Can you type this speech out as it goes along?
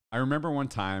I remember one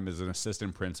time as an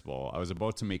assistant principal, I was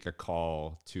about to make a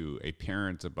call to a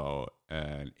parent about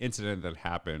an incident that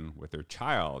happened with their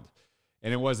child,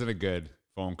 and it wasn't a good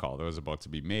phone call that was about to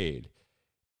be made.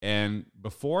 And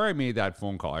before I made that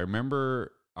phone call, I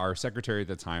remember our secretary at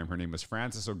the time, her name was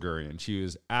Frances O'Gurian. She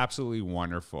was absolutely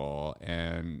wonderful,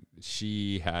 and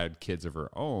she had kids of her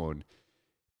own,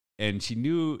 and she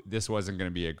knew this wasn't going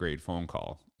to be a great phone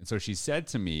call. And so she said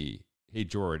to me, "Hey,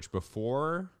 George,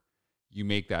 before you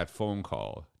make that phone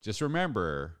call, just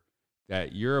remember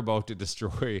that you're about to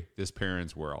destroy this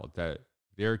parent's world, that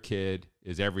their kid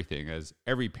is everything. As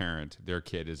every parent, their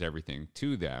kid is everything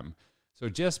to them. So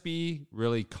just be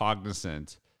really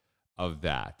cognizant of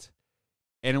that."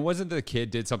 And it wasn't that the kid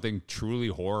did something truly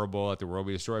horrible, that the world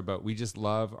be destroyed, but we just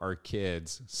love our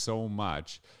kids so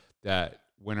much that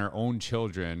when our own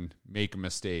children make a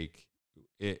mistake,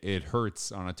 it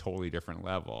hurts on a totally different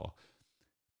level.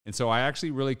 And so I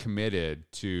actually really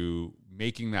committed to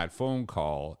making that phone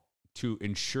call to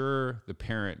ensure the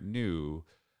parent knew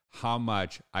how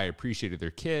much I appreciated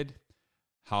their kid,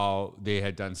 how they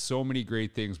had done so many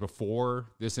great things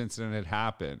before this incident had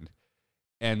happened,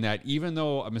 and that even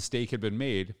though a mistake had been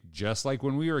made, just like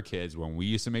when we were kids, when we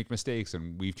used to make mistakes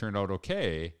and we've turned out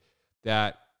okay,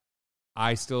 that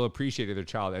I still appreciated their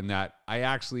child, and that I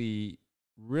actually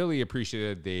really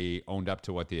appreciated they owned up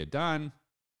to what they had done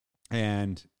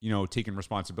and, taking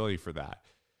responsibility for that.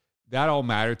 That all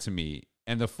mattered to me.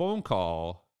 And the phone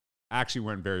call actually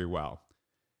went very well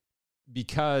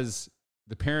because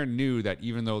the parent knew that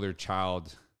even though their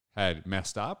child had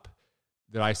messed up,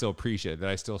 that I still appreciated, that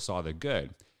I still saw the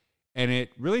good. And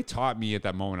it really taught me at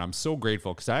that moment. I'm so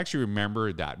grateful because I actually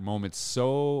remember that moment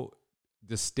so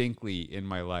distinctly in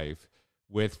my life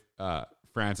with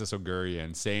Frances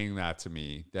O'Gurian saying that to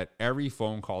me, that every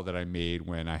phone call that I made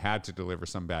when I had to deliver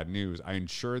some bad news, I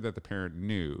ensured that the parent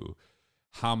knew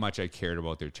how much I cared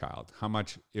about their child, how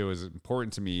much it was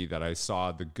important to me that I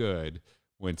saw the good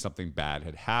when something bad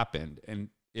had happened. And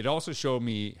it also showed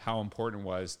me how important it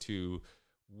was to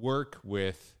work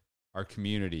with our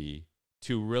community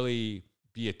to really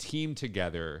be a team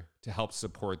together to help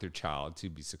support their child to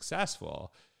be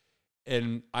successful.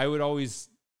 And I would always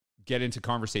get into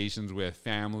conversations with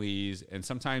families, and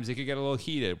sometimes it could get a little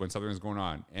heated when something was going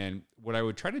on. And what I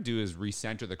would try to do is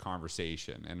recenter the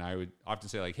conversation. And I would often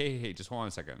say like, hey, just hold on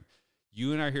a second.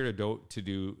 You and I are here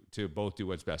to both do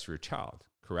what's best for your child,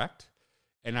 correct?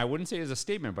 And I wouldn't say it as a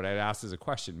statement, but I'd ask as a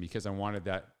question because I wanted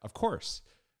that, of course,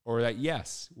 or that,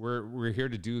 yes, we're here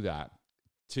to do that,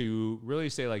 to really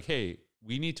say like, hey,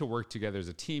 we need to work together as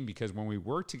a team, because when we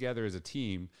work together as a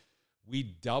team, we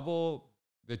double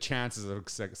the chances of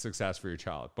success for your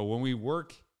child. But when we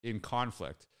work in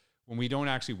conflict, when we don't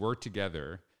actually work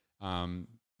together,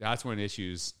 that's when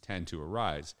issues tend to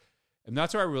arise. And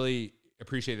that's why I really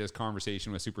appreciate this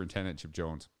conversation with Superintendent Chip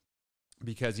Jones,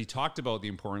 because he talked about the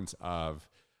importance of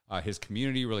his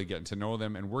community, really getting to know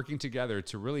them and working together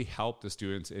to really help the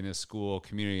students in his school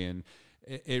community. And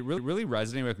it really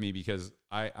resonated with me because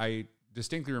I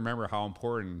distinctly remember how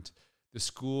important the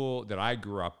school that I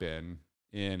grew up in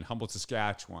Humboldt,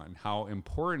 Saskatchewan, how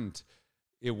important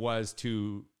it was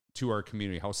to our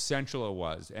community, how central it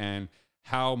was, and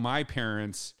how my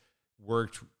parents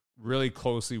worked really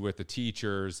closely with the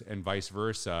teachers and vice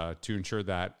versa to ensure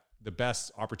that the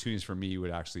best opportunities for me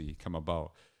would actually come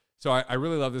about. So I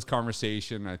really love this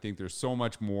conversation. I think there's so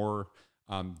much more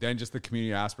than just the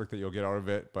community aspect that you'll get out of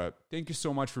it. But thank you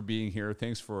so much for being here.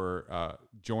 Thanks for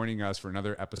joining us for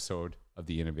another episode of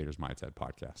the Innovators Mindset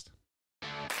Podcast.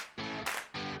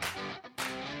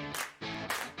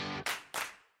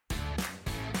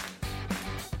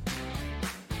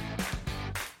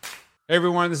 Hey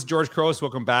everyone, this is George Cross.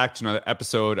 Welcome back to another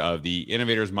episode of the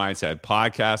Innovators Mindset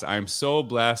Podcast. I'm so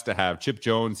blessed to have Chip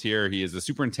Jones here. He is the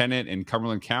superintendent in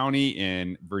Cumberland County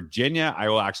in Virginia. I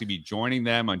will actually be joining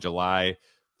them on July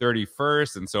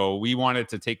 31st. And so we wanted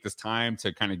to take this time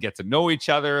to kind of get to know each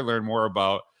other, learn more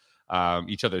about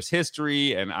each other's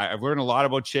history. And I've learned a lot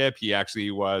about Chip. He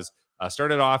actually was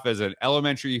started off as an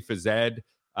elementary phys ed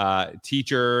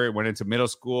teacher, went into middle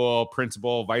school,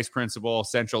 principal, vice principal,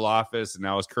 central office, and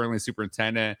now is currently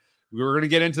superintendent. We were going to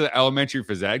get into the elementary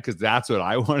phys ed because that's what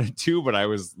I wanted to, but I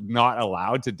was not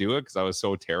allowed to do it because I was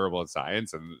so terrible at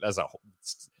science, and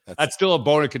that's still a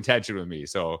bone of contention with me.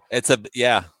 So that's a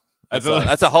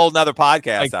whole nother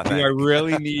podcast. Like, I think.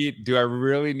 Do I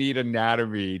really need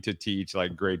anatomy to teach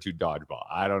like grade 2 dodgeball?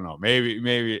 I don't know. Maybe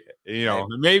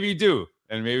you do,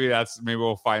 and maybe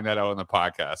we'll find that out on the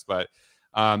podcast. But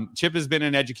Chip has been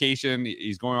in education.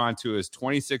 He's going on to his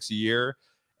 26th year.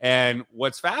 And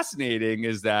what's fascinating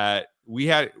is that we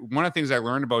had one of the things I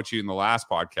learned about you in the last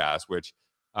podcast, which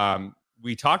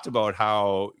we talked about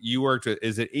how you worked with,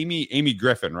 is it Amy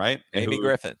Griffin, right?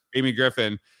 Amy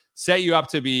Griffin set you up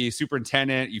to be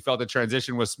superintendent. You felt the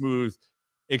transition was smooth,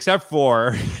 except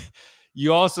for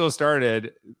you also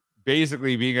started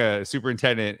basically being a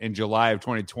superintendent in July of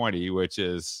 2020, which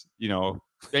is,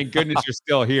 thank goodness you're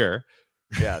still here.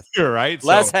 Yes. Right.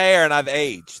 Less hair and I've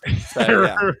aged. So,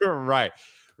 yeah.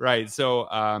 Right. So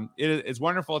it's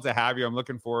wonderful to have you. I'm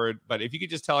looking forward. But if you could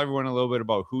just tell everyone a little bit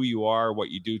about who you are, what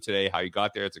you do today, how you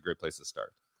got there, it's a great place to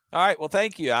start. All right. Well,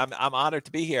 thank you. I'm honored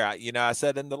to be here. I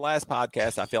said in the last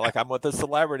podcast, I feel like I'm with a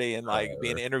celebrity and like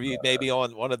being interviewed maybe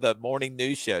on one of the morning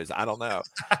news shows. I don't know.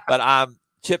 But I'm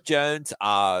Chip Jones,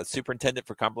 superintendent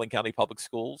for Cumberland County Public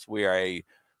Schools. We are a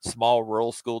small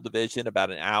rural school division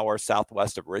about an hour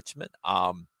southwest of Richmond.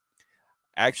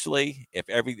 Actually,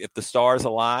 if the stars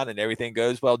align and everything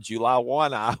goes well, July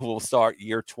 1, I will start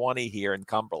year 20 here in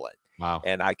Cumberland. Wow.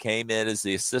 And I came in as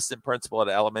the assistant principal at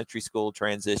an elementary school,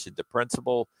 transitioned to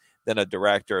principal, then a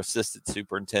director, assistant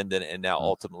superintendent, and now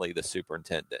ultimately the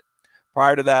superintendent.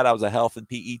 Prior to that, I was a health and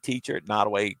PE teacher at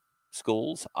Nottoway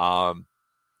schools,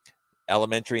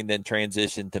 elementary, and then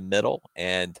transitioned to middle.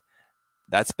 And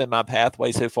that's been my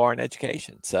pathway so far in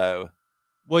education. So,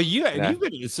 well,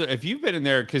 if you've been in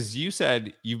there, because you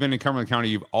said you've been in Cumberland County,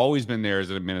 you've always been there as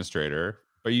an administrator,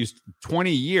 but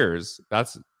 20 years,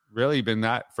 that's really been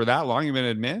that for that long. You've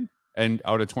been admin, and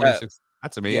out of 26,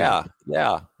 that's amazing.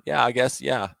 Yeah. I guess.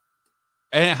 Yeah.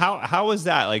 And how is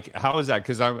that? Like, how is that?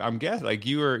 Because I'm guessing like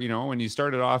you were, when you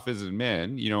started off as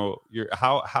admin,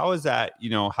 how is that?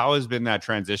 How has been that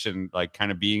transition? Like,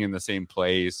 kind of being in the same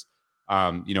place,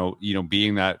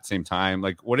 being that same time.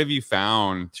 Like, what have you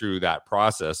found through that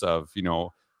process of,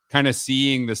 kind of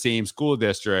seeing the same school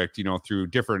district, through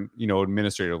different,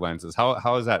 administrative lenses? How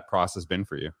has that process been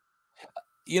for you?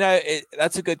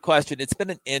 That's a good question. It's been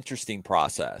an interesting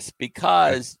process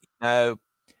because,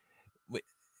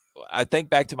 I think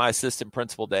back to my assistant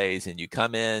principal days, and you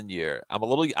come in, I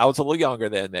was a little younger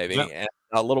then, maybe, and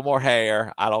a little more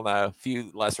hair. I don't know, a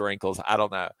few less wrinkles. I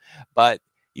don't know, but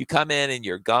you come in and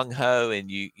you're gung ho,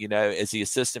 and as the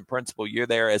assistant principal, you're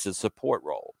there as a support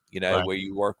role, where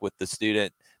you work with the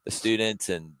students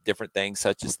and different things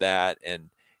such as that, and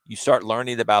you start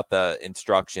learning about the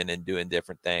instruction and doing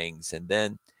different things, and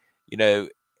then, and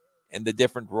the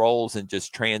different roles and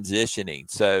just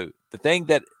transitioning. So the thing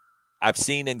that I've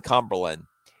seen in Cumberland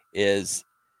is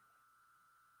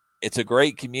it's a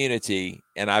great community,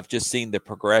 and I've just seen the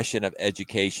progression of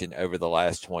education over the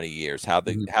last 20 years, how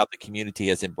the community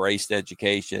has embraced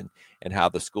education and how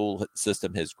the school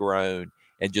system has grown,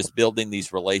 and just building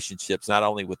these relationships, not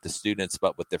only with the students,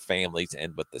 but with their families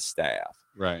and with the staff.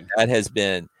 Right. That has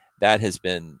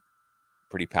been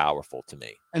pretty powerful to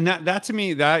me. And that to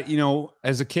me, that,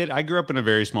 as a kid, I grew up in a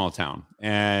very small town,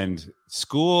 and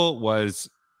school was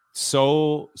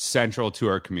so central to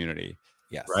our community.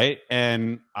 Yes. Right.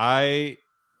 And I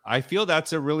feel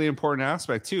that's a really important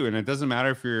aspect too. And it doesn't matter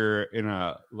if you're in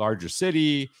a larger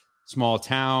city, small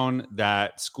town,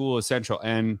 that school is central.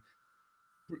 And,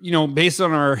 based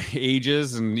on our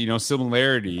ages and,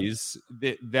 similarities,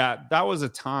 that was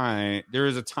there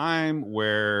was a time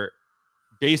where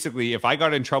basically if I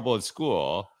got in trouble at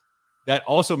school, that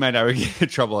also meant I would get in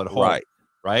trouble at home.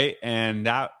 Right. And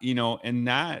that,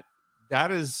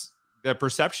 that is the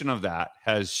perception of that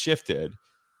has shifted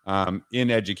in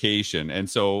education. And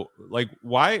so like,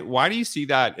 why do you see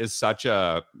that as such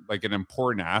an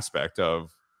important aspect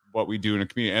of what we do in a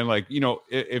community? And like,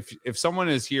 if someone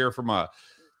is here from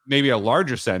maybe a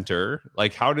larger center,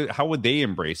 like how would they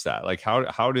embrace that? Like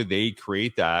how do they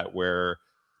create that where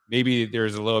maybe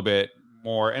there's a little bit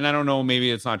more, and I don't know,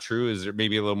 maybe it's not true. Is there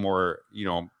maybe a little more,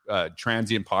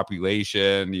 transient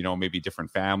population, maybe different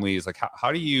families? Like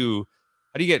how do you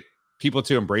get people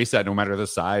to embrace that no matter the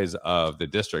size of the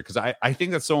district? Because I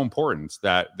think that's so important,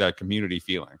 that community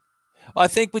feeling. Well, I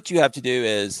think what you have to do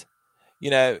is,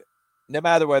 no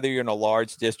matter whether you're in a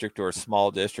large district or a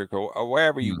small district or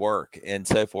wherever you work and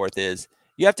so forth, is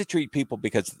you have to treat people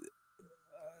because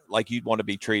like you'd want to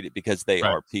be treated, because they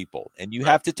are people. And you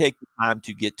have to take the time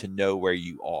to get to know where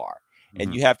you are.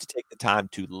 And you have to take the time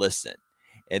to listen.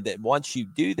 And then once you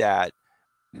do that,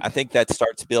 I think that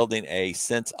starts building a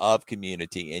sense of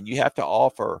community, and you have to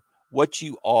offer what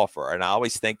you offer. And I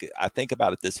think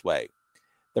about it this way.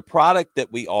 The product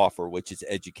that we offer, which is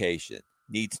education,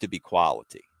 needs to be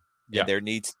quality. Yeah. And there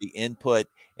needs to be input,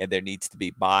 and there needs to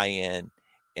be buy-in,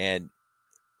 and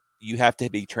you have to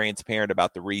be transparent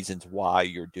about the reasons why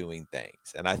you're doing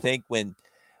things. And I think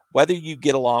whether you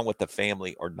get along with the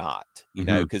family or not,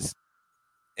 because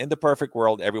in the perfect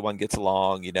world, everyone gets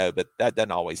along, but that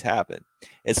doesn't always happen.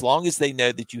 As long as they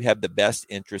know that you have the best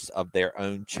interest of their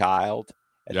own child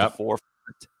at the Yep.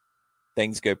 forefront,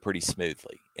 things go pretty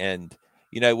smoothly. And,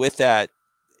 with that,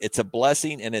 it's a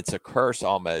blessing and it's a curse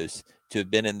almost to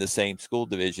have been in the same school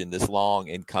division this long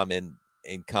and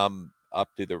come up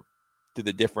to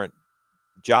the different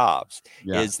jobs.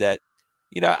 Yeah. Is that,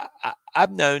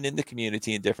 I've known in the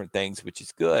community and different things, which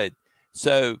is good.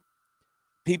 So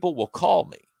people will call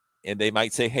me and they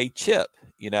might say, "Hey, Chip,"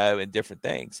 and different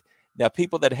things. Now,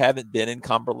 people that haven't been in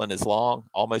Cumberland as long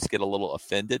almost get a little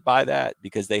offended by that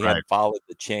because they Right. hadn't followed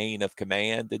the chain of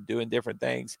command and doing different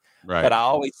things. Right. But I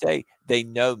always say they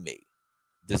know me.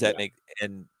 Does that make,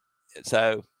 and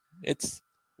so it's.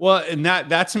 Well, and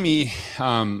that to me,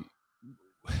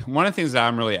 one of the things that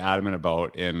I'm really adamant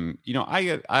about, and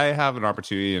I have an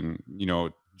opportunity, and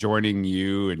joining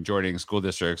you and joining school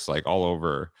districts like all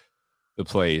over the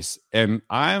place, and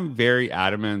I'm very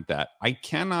adamant that I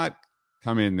cannot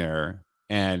come in there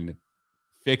and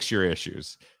fix your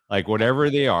issues, like whatever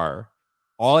they are.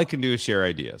 All I can do is share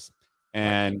ideas,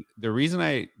 and the reason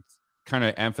I kind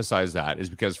of emphasize that is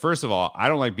because, first of all, I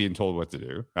don't like being told what to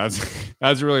do.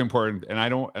 That's really important, and I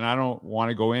don't want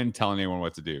to go in telling anyone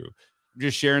what to do. I'm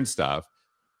just sharing stuff.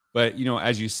 But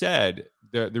as you said,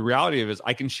 the reality of it is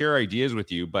I can share ideas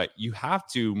with you, but you have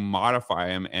to modify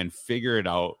them and figure it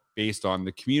out based on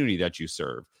the community that you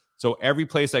serve. So every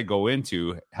place I go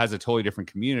into has a totally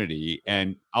different community,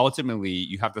 and ultimately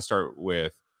you have to start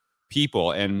with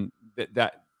people. And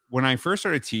that when I first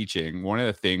started teaching, one of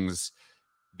the things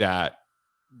that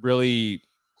really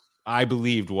I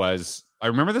believed was, I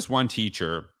remember this one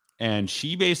teacher, and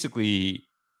she basically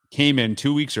came in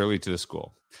 2 weeks early to the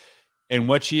school. And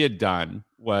what she had done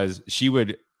was she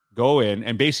would go in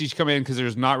and basically she'd come in because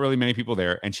there's not really many people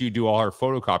there, and she would do all her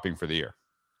photocopying for the year.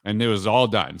 And it was all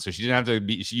done. So she didn't have to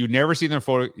be, you never see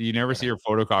you never see her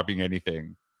photocopying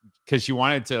anything because she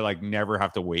wanted to like never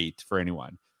have to wait for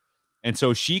anyone. And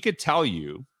so she could tell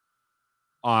you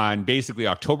on basically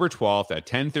October 12th at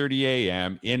 10:30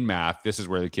 a.m. in math, this is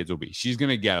where the kids will be. She's going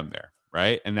to get them there.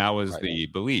 Right. And that was the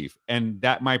belief. And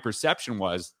that my perception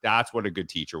was that's what a good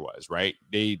teacher was. Right.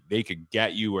 They could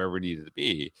get you wherever it needed to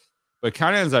be. But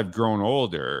kind of as I've grown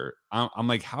older, I'm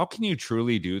like, how can you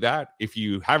truly do that if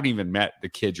you haven't even met the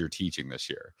kids you're teaching this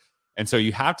year? And so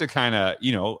you have to kind of,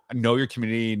 know your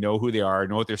community, know who they are,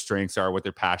 know what their strengths are, what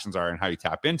their passions are, and how you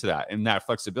tap into that and that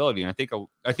flexibility. And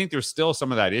I think there's still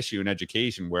some of that issue in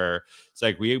education where it's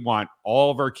like we want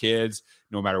all of our kids,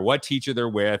 no matter what teacher they're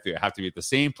with, they have to be at the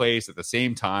same place at the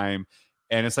same time.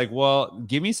 And it's like, well,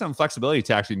 give me some flexibility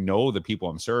to actually know the people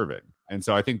I'm serving. And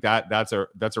so I think that's a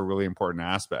really important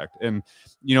aspect. And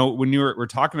when we're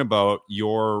talking about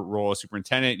your role as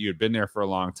superintendent, you had been there for a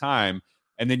long time.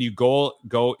 And then you go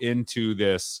into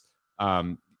this,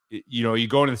 you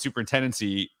go into the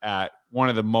superintendency at one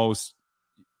of the most,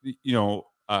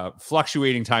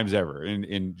 fluctuating times ever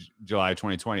in July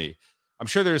 2020. I'm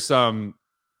sure there's some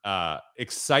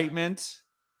excitement.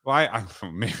 Well,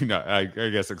 maybe not. I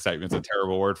guess excitement's a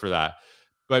terrible word for that.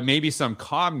 But maybe some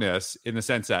calmness in the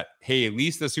sense that, hey, at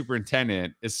least the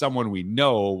superintendent is someone we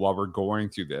know while we're going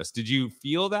through this. Did you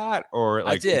feel that? Or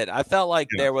I did. I felt like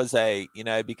there was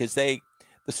because the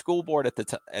school board at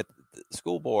the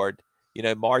school board,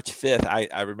 March 5th,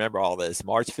 I remember all this.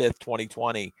 March 5th,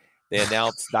 2020, they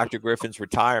announced Dr. Griffin's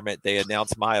retirement. They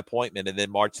announced my appointment. And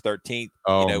then March 13th,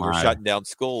 we're shutting down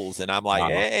schools. And I'm like,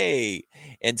 hey.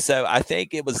 And so I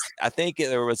think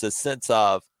there was a sense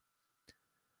of,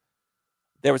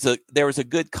 there was a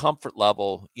good comfort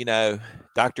level,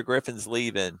 Dr. Griffin's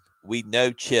leaving. We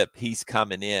know Chip, he's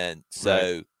coming in.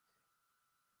 So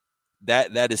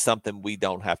that is something we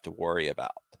don't have to worry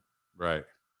about. Right.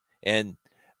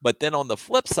 But then on the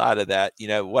flip side of that,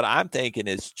 what I'm thinking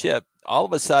is, Chip, all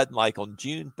of a sudden, like on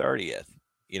June 30th,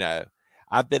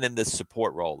 I've been in this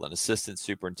support role, an assistant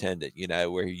superintendent,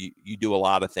 where you do a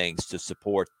lot of things to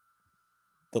support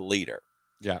the leader.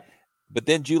 Yeah. But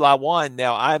then July 1,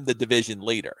 now I'm the division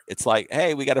leader. It's like,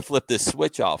 hey, we got to flip this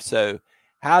switch off. So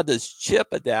how does Chip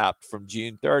adapt from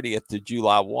June 30th to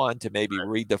July 1 to maybe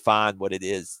redefine what it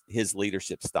is, his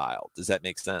leadership style? Does that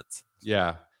make sense?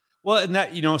 Yeah. Well, and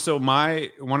that, so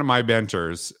one of my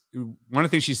mentors, one of the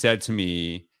things she said to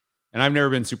me, and I've never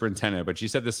been superintendent, but she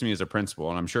said this to me as a principal,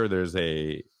 and I'm sure there's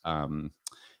a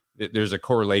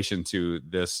correlation to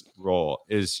this role,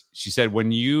 is she said,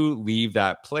 when you leave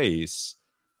that place,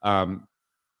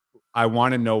 I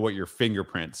want to know what your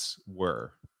fingerprints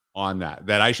were on that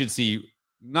I should see,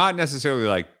 not necessarily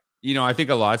like, I think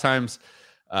a lot of times,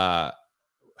 I've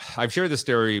shared this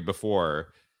story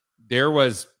before. There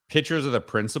was pictures of the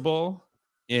principal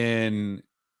in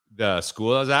the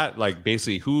school I was at, like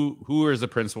basically who is the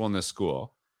principal in this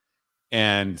school,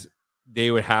 and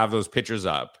they would have those pictures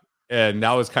up, and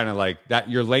that was kind of like that.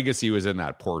 Your legacy was in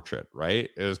that portrait, right?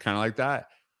 It was kind of like that.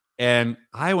 And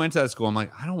I went to that school. I'm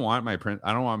like, I don't want my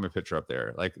picture up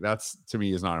there. Like that's, to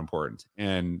me, is not important.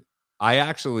 And I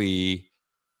actually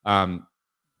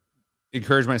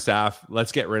encourage my staff,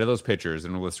 let's get rid of those pictures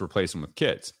and let's replace them with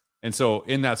kids. And so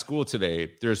in that school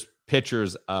today, there's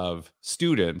pictures of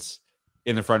students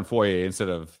in the front foyer instead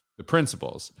of the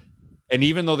principals. And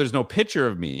even though there's no picture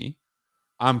of me,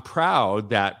 I'm proud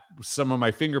that some of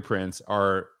my fingerprints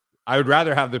are, I would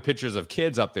rather have the pictures of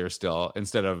kids up there still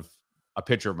instead of a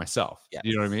picture of myself. Yes.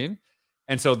 You know what I mean?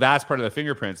 And so that's part of the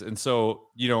fingerprints. And so,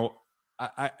 you know,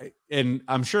 and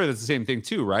I'm sure that's the same thing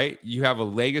too, right? You have a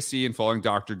legacy in following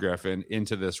Dr. Griffin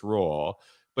into this role,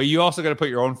 but you also got to put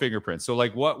your own fingerprints. So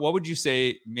like, what would you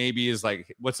say maybe is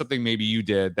like, what's something maybe you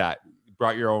did that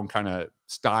brought your own kind of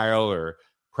style or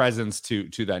presence to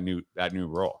that new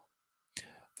role?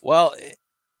 Well,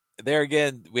 there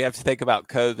again, we have to think about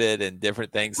COVID and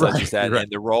different things such as that,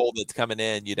 and the role that's coming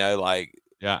in, you know, like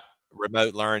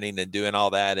remote learning and doing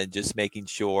all that, and just making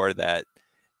sure that,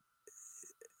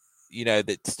 you know,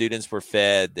 that students were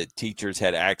fed, that teachers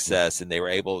had access, and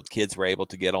kids were able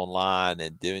to get online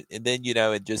and do, and then, you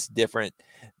know, and just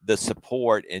the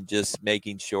support, and just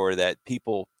making sure that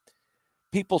people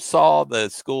saw the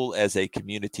school as a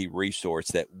community resource,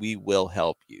 that we will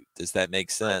help you. Does that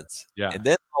make sense? Yeah. And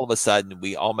then all of a sudden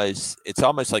it's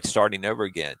almost like starting over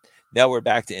again. Now we're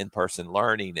back to in-person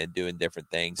learning and doing different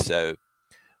things. So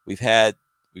we've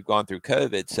gone through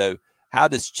COVID. So how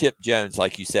does Chip Jones,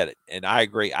 like you said it, and I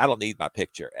agree, I don't need my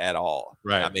picture at all.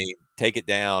 Right. I mean, take it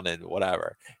down and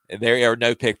whatever. And there are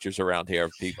no pictures around here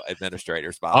of people,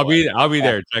 administrators. I'll be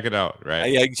there. Check it out.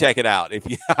 Right. Yeah, you can check it out. If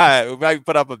you we might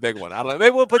put up a big one. I don't know.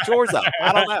 Maybe we'll put yours up.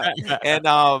 I don't know. And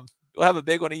we'll have a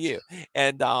big one of you.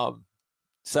 And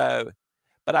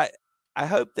but I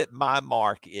hope that my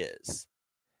mark is,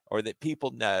 or that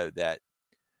people know that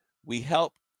we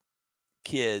help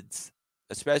kids,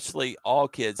 especially all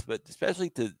kids, but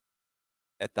especially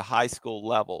at the high school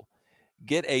level,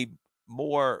 get a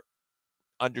more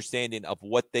understanding of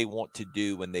what they want to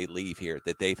do when they leave here,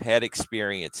 that they've had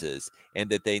experiences, and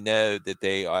that they know that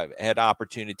they had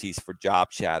opportunities for job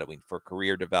shadowing, for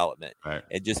career development,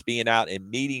 and just being out and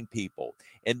meeting people.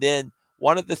 And then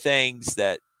one of the things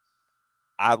that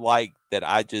I like, that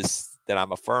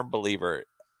I'm a firm believer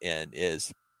in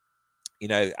is, you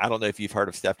know, I don't know if you've heard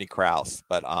of Stephanie Krause,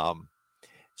 but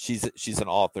she's an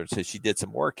author. So she did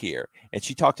some work here, and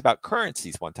she talked about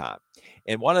currencies one time.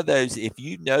 And one of those, if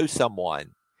you know someone,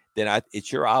 then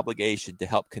it's your obligation to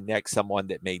help connect someone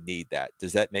that may need that.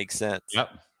 Does that make sense? Yep.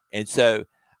 And so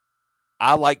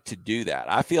I like to do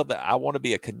that. I feel that I want to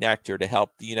be a connector to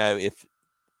help, you know, if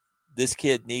this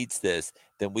kid needs this,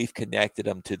 then we've connected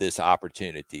them to this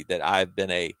opportunity, that I've been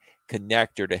a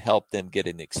connector to help them get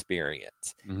an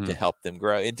experience, to help them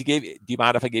grow. And do you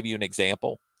mind if I give you an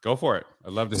example? Go for it.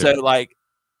 I'd love to hear it. So like,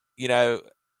 you know,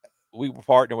 we were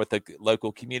partnering with a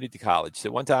local community college. So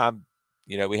one time,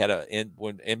 you know, we had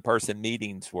when in-person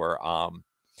meetings were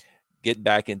getting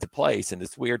back into place. And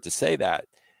it's weird to say that.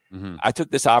 I took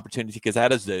this opportunity because I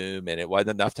had a Zoom and it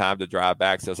wasn't enough time to drive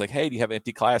back. So I was like, hey, do you have an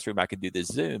empty classroom? I could do this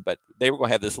Zoom. But they were going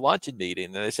to have this luncheon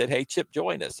meeting. And they said, hey, Chip,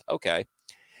 join us. Okay.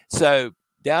 So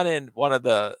down in one of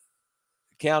the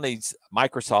counties,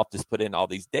 Microsoft has put in all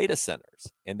these data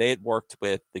centers, and they had worked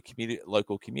with the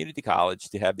local community college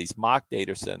to have these mock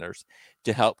data centers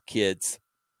to help kids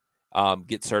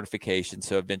get certification,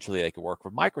 so eventually they could work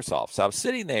with Microsoft. So I was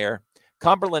sitting there.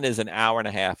 Cumberland is an hour and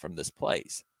a half from this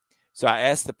place. So I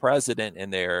asked the president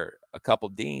and a couple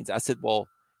of deans, I said, well,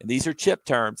 and these are Chip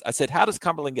terms, I said, how does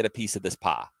Cumberland get a piece of this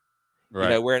pie? Right. You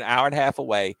know, we're an hour and a half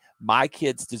away. My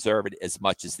kids deserve it as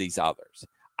much as these others.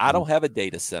 I don't have a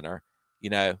data center, you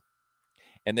know.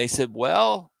 And they said,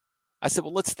 well, I said,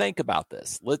 well, let's think about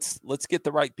this. Let's get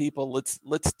the right people. Let's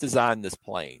design this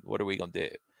plane. What are we going to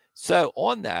do? So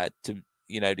on that, to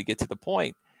get to the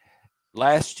point,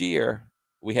 last year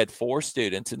we had 4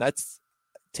 students, and that's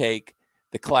take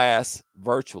the class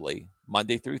virtually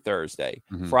Monday through Thursday.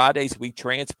 Fridays, we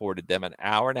transported them an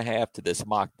hour and a half to this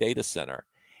mock data center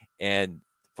and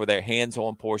for their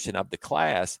hands-on portion of the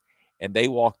class. And they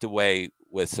walked away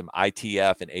with some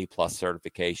ITF and A+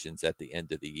 certifications at the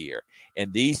end of the year.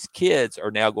 And these kids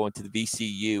are now going to the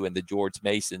VCU and the George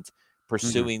Masons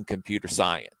pursuing computer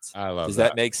science. I love Does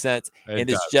that make sense?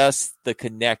 It's just the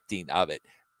connecting of it,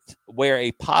 where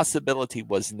a possibility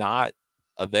was not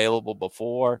available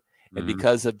before. And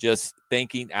because of just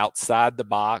thinking outside the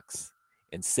box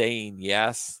and saying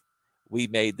yes, we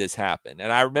made this happen.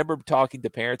 And I remember talking to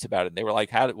parents about it, and they were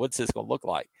like, what's this going to look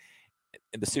like?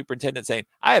 And the superintendent saying,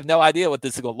 I have no idea what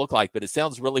this is going to look like, but it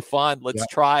sounds really fun. Let's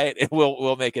try it, and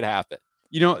we'll make it happen.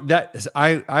 That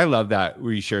I love that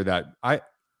we share that. I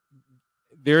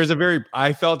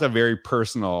felt a very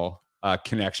personal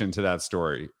connection to that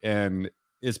story, and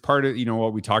it's part of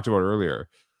what we talked about earlier.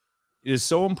 It is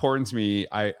so important to me.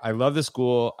 I love the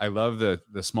school. I love the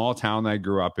small town that I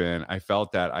grew up in. I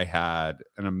felt that I had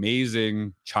an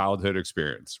amazing childhood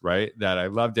experience, right? That I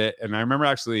loved it. And I remember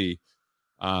actually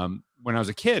when I was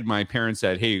a kid, my parents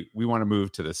said, "Hey, we want to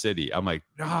move to the city." I'm like,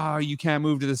 "No, you can't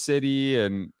move to the city."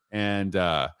 And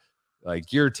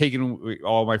like, you're taking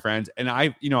all my friends. And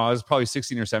I was probably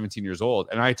 16 or 17 years old,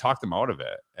 and I talked them out of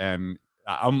it. And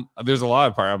there's a lot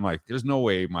of part I'm like, there's no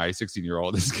way my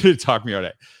 16-year-old is going to talk me out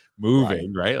of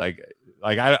moving, right?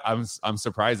 I'm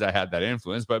surprised I had that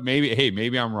influence, but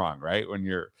maybe I'm wrong, right? When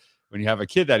you have a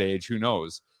kid that age, who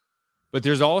knows? But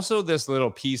there's also this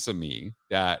little piece of me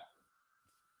that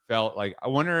felt like, I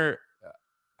wonder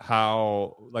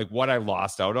how, like, what I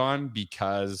lost out on,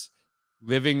 because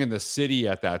living in the city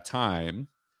at that time,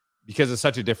 because it's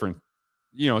such a different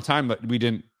time that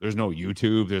there's no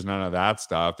YouTube, there's none of that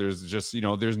stuff. There's just,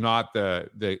 there's not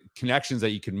the connections that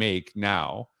you can make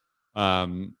now,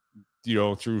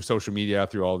 through social media,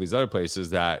 through all these other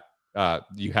places that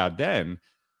you had then.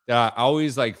 That I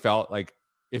always felt like,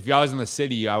 if I was in the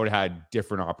city, I would have had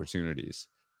different opportunities.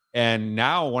 And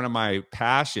now one of my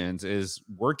passions is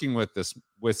working with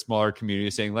smaller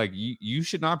communities, saying, like, you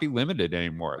should not be limited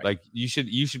anymore. Right. Like, you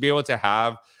should be able to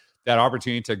have that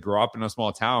opportunity to grow up in a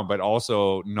small town, but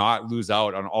also not lose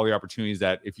out on all the opportunities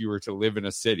that if you were to live in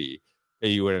a city that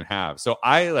you wouldn't have. So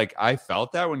I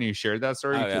felt that when you shared that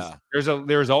story, because there's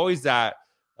always that,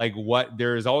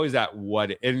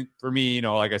 and for me,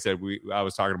 like I said, I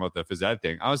was talking about the phys ed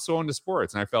thing. I was so into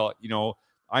sports, and I felt,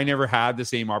 I never had the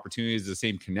same opportunities, the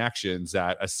same connections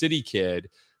that a city kid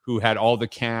who had all the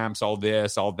camps, all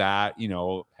this, all that,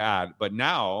 had. But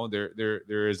now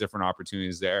there is different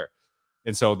opportunities there.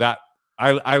 And so that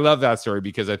I love that story,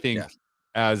 because I think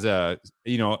as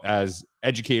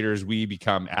educators, we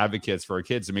become advocates for our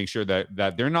kids to make sure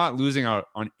that they're not losing out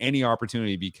on any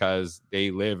opportunity because they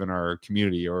live in our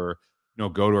community or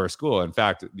go to our school. In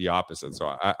fact, the opposite. So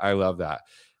I love that.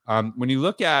 When you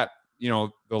look at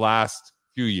the last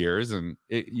few years and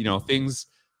things,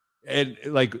 and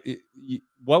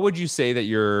what would you say that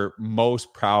you're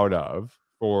most proud of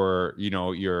for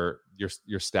your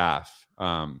staff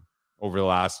over the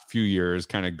last few years,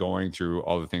 kind of going through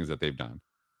all the things that they've done?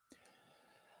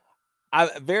 I'm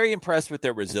very impressed with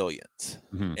their resilience.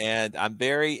 Mm-hmm. And I'm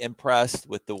very impressed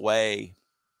with the way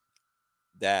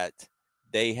that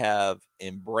they have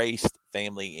embraced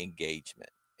family engagement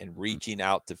and reaching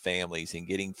out to families and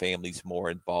getting families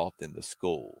more involved in the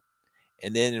school.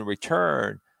 And then in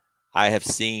return, I have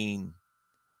seen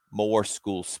more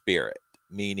school spirit,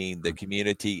 meaning the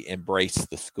community embraced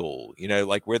the school.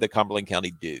 Like, we're the Cumberland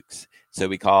County Dukes, so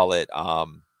we call it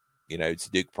it's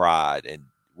Duke Pride, and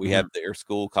we have their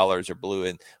school colors are blue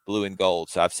and gold.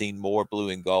 So I've seen more blue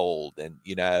and gold, and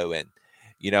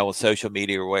on social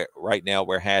media right now,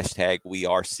 we're hashtag we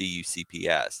are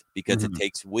CUCPS, because it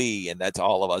takes we, and that's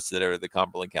all of us that are the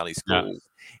Cumberland County schools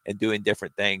and doing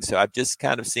different things. So I've just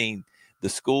kind of seen the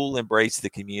school embrace the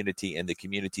community, and the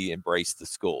community embrace the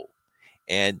school.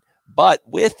 But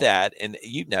with that, and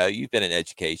you've been in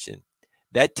education,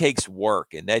 that takes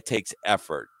work and that takes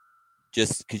effort.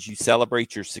 Just because you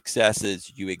celebrate your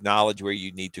successes, you acknowledge where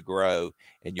you need to grow,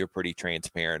 and you're pretty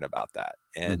transparent about that.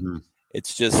 And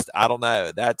it's just, I don't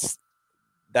know, that's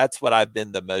what I've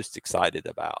been the most excited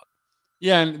about.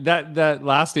 Yeah, and that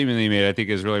last statement that you made, I think,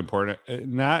 is really important.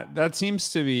 And that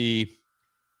seems to be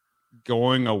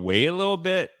going away a little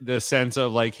bit. The sense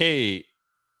of like, hey,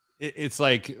 it's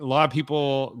like a lot of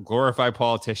people glorify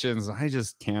politicians. I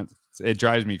just can't. It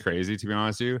drives me crazy, to be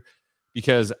honest with you,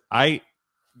 because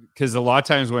a lot of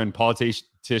times when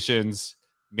politicians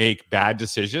make bad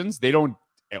decisions, they don't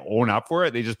own up for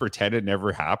it. They just pretend it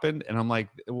never happened. And I'm like,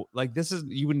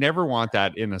 you would never want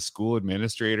that in a school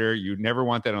administrator. You'd never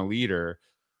want that in a leader.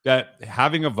 That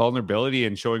having a vulnerability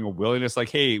and showing a willingness, like,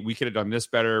 hey, we could have done this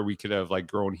better. We could have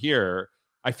grown here.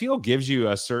 I feel gives you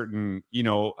a certain,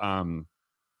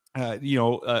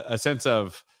 a sense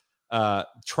of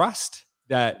trust,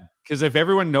 that because if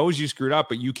everyone knows you screwed up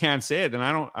but you can't say it, then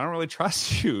I don't really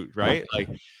trust you, right? Like,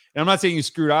 and I'm not saying you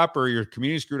screwed up or your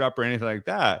community screwed up or anything like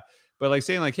that, but like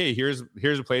saying like, hey, here's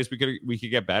a place we could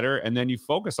get better, and then you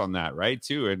focus on that, right,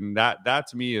 too. And that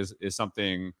to me is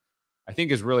something I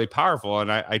think is really powerful.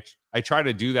 And I try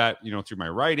to do that, through my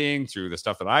writing, through the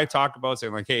stuff that I talk about,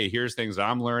 saying like, hey, here's things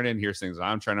I'm learning. Here's things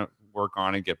I'm trying to work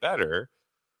on and get better.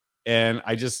 And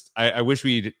I wish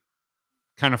we'd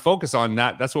kind of focus on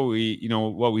that. That's what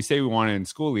what we say we want in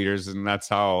school leaders. And that's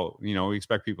how, we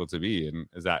expect people to be. And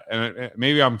is that, and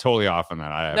maybe I'm totally off on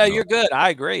that. No, you're good. I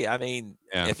agree. I mean,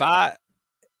 Yeah.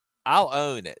 I'll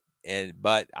own it,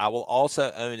 but I will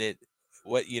also own it.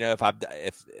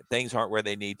 If things aren't where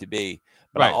they need to be,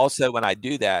 but I also, when I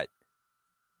do that,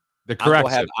 the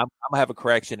correction, I'm gonna have a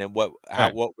correction in what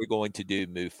we're going to do,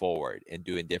 move forward and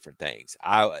doing different things.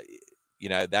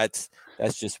 That's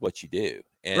just what you do.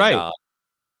 And,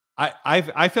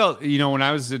 I felt, when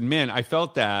I was in Min, I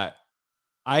felt that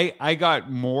I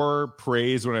got more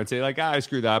praise when I'd say like, I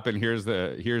screwed up and here's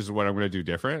what I'm going to do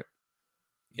different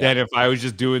than if I was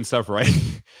just doing stuff right.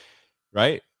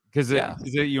 Right. Because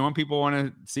people want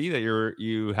to see that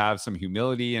you have some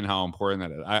humility and how important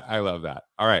that is. I love that.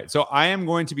 All right. So I am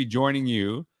going to be joining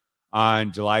you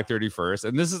on July 31st.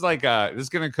 And this is like, this is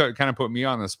going to kind of put me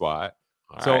on the spot.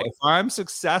 So if I'm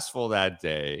successful that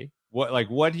day,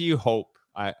 what do you hope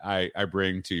I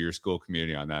bring to your school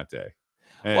community on that day?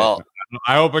 And well,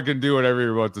 I hope I can do whatever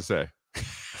you're about to say.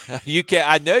 You can.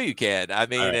 I know you can. I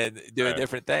mean, and doing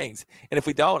different things. And if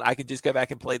we don't, I can just go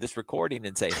back and play this recording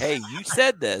and say, hey, you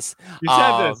said this.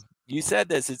 You said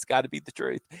this. It's got to be the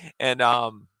truth. And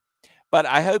but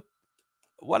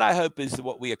what I hope is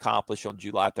what we accomplish on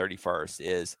July 31st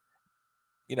is,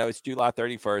 it's July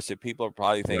 31st. So people are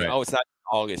probably thinking, oh, it's not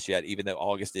August yet, even though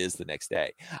August is the next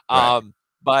day.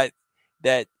 But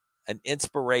that an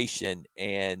inspiration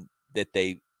and that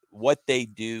what they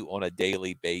do on a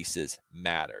daily basis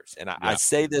matters. And I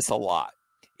say this a lot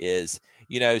is,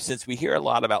 since we hear a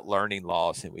lot about learning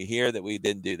loss and we hear that we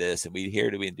didn't do this and we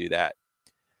hear that we didn't do that,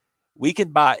 we can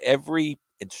buy every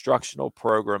instructional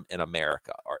program in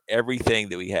America or everything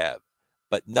that we have,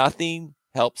 but nothing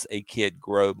helps a kid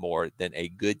grow more than a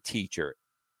good teacher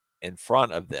in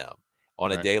front of them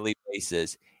on a daily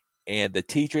basis. And the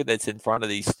teacher that's in front of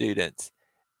these students,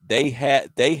 they can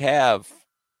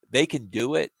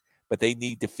do it, but they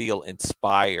need to feel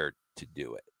inspired to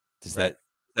do it. Does that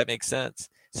make sense?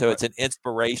 So it's an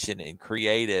inspiration and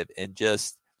creative, and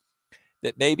just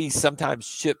that maybe sometimes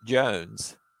Chip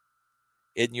Jones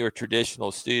isn't your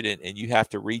traditional student and you have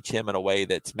to reach him in a way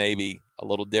that's maybe a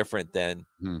little different than,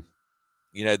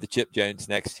 the Chip Jones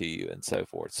next to you and so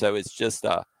forth. So it's just,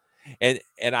 and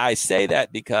I say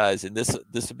that because, and this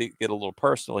will get a little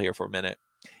personal here for a minute,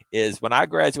 is when I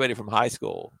graduated from high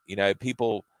school,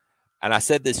 people, and I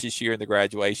said this year in the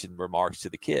graduation remarks to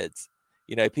the kids,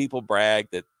 people brag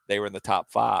that they were in the top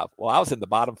 5. Well, I was in the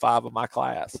bottom 5 of my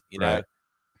class,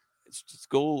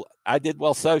 school. I did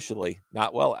well socially,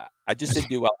 not well. I just didn't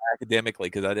do well academically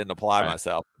because I didn't apply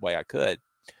myself the way I could.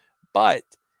 But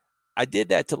I did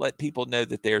that to let people know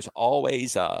that there's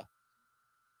always a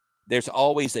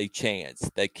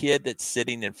chance. The kid that's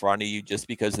sitting in front of you, just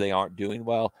because they aren't doing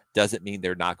well, doesn't mean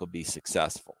they're not going to be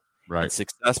successful. Right. And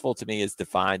successful to me is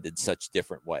defined in such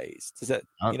different ways. Does that,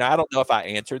 I don't know if I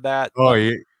answered that. Oh,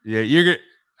 yeah. You're good.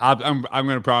 I'm going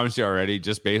to promise you already.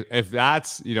 Just if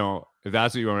that's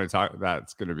what you want to talk,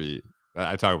 that's going to be.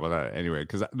 I talk about that anyway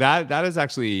because that is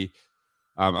actually.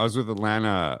 I was with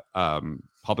Atlanta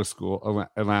Public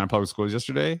Schools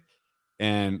yesterday,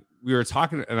 and we were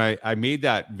talking, and I made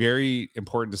that very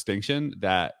important distinction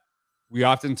that we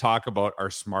often talk about our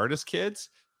smartest kids,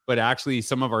 but actually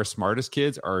some of our smartest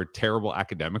kids are terrible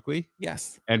academically.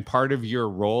 Yes. And part of your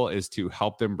role is to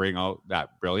help them bring out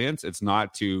that brilliance. It's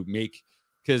not to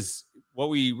because what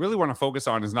we really want to focus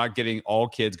on is not getting all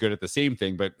kids good at the same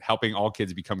thing, but helping all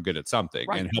kids become good at something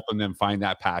and helping them find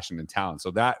that passion and talent.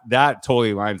 So that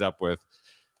totally lines up with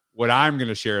what I'm going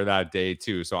to share that day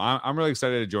too. So I'm really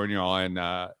excited to join you all. And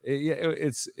I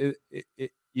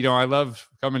love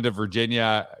coming to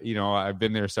Virginia. I've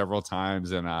been there several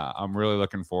times, and I'm really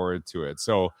looking forward to it.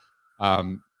 So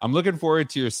I'm looking forward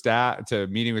to to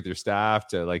meeting with your staff,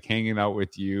 to like hanging out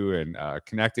with you and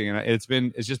connecting. And it's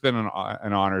just been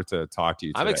an honor to talk to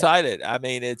you today. I'm excited. I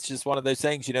mean, it's just one of those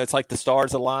things, it's like the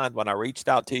stars aligned. When I reached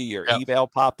out to you, your email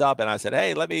popped up and I said,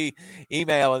 hey, let me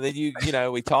email. And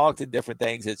then we talked and different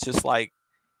things. It's just like,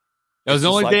 that was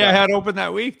the only day I had open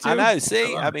that week too. I know.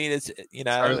 See, I mean, it's,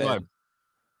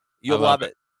 you'll love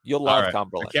it. You'll love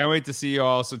Cumberland. I can't wait to see you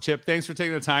all. So Chip, thanks for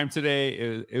taking the time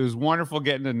today. It was wonderful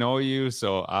getting to know you.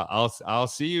 So I'll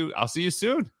see you. I'll see you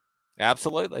soon.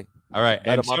 Absolutely. All right.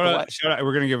 And shout out,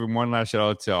 we're going to give one last shout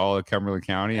out to all of Cumberland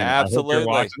County. And absolutely. I hope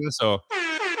you're watching this. So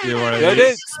you're one of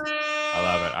these. I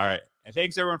love it. All right. And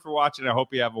thanks everyone for watching. I hope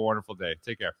you have a wonderful day.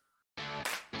 Take care.